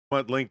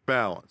link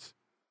balance.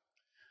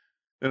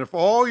 And if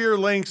all your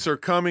links are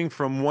coming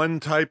from one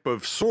type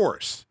of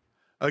source,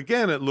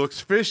 again, it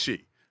looks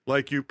fishy,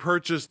 like you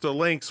purchased the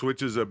links,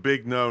 which is a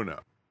big no-no.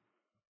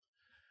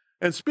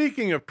 And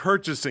speaking of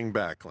purchasing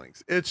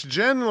backlinks, it's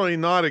generally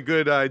not a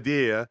good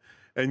idea,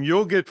 and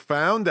you'll get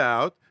found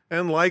out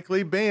and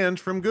likely banned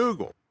from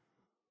Google.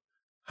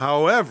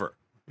 However,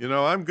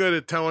 I'm good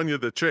at telling you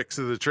the tricks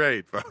of the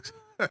trade, folks.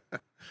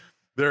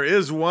 There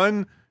is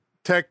one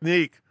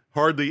technique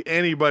hardly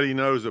anybody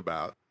knows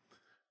about,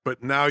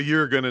 but now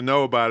you're going to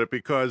know about it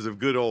because of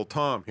good old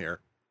Tom here.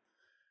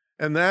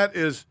 And that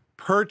is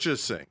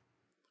purchasing,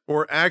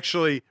 or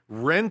actually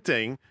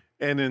renting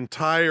an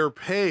entire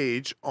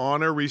page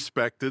on a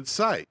respected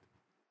site.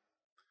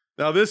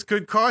 Now, this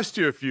could cost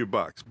you a few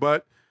bucks,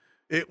 but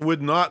it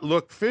would not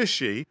look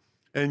fishy,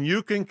 and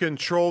you can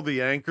control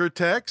the anchor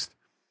text.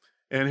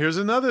 And here's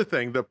another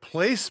thing, the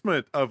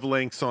placement of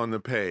links on the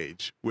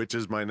page, which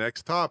is my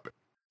next topic.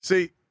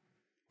 See,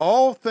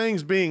 all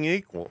things being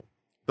equal,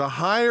 the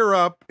higher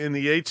up in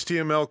the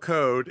HTML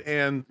code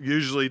and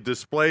usually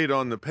displayed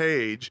on the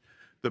page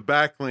the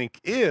backlink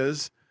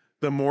is,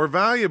 the more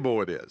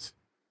valuable it is.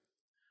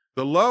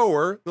 The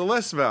lower, the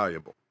less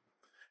valuable.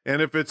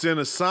 And if it's in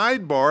a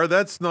sidebar,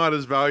 that's not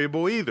as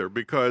valuable either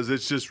because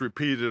it's just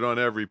repeated on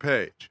every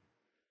page.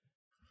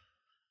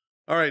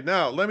 All right,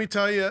 now let me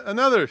tell you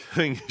another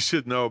thing you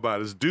should know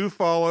about is do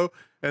follow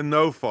and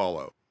no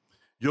follow.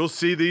 You'll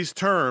see these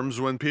terms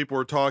when people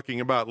are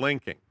talking about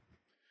linking.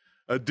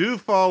 A do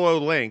follow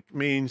link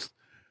means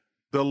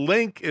the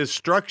link is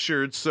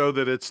structured so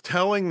that it's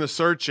telling the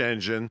search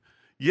engine,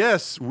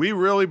 yes, we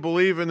really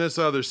believe in this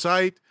other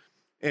site,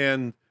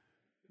 and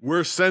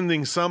we're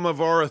sending some of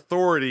our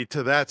authority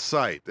to that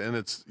site.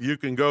 And you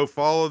can go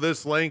follow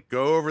this link,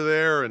 go over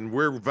there, and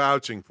we're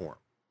vouching for them.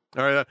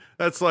 All right,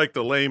 that's like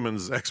the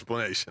layman's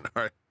explanation.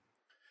 All right.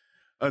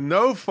 A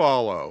no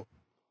follow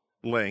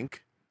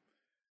link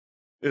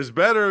is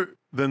better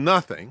than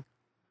nothing,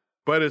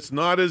 but it's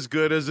not as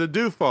good as a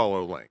do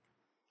follow link.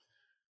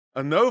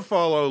 A no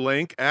follow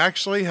link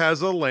actually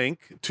has a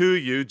link to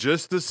you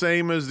just the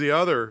same as the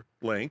other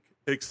link,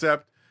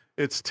 except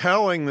it's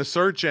telling the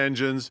search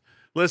engines,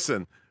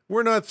 listen,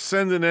 we're not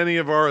sending any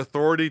of our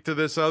authority to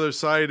this other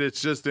site.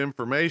 It's just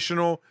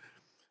informational.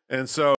 And so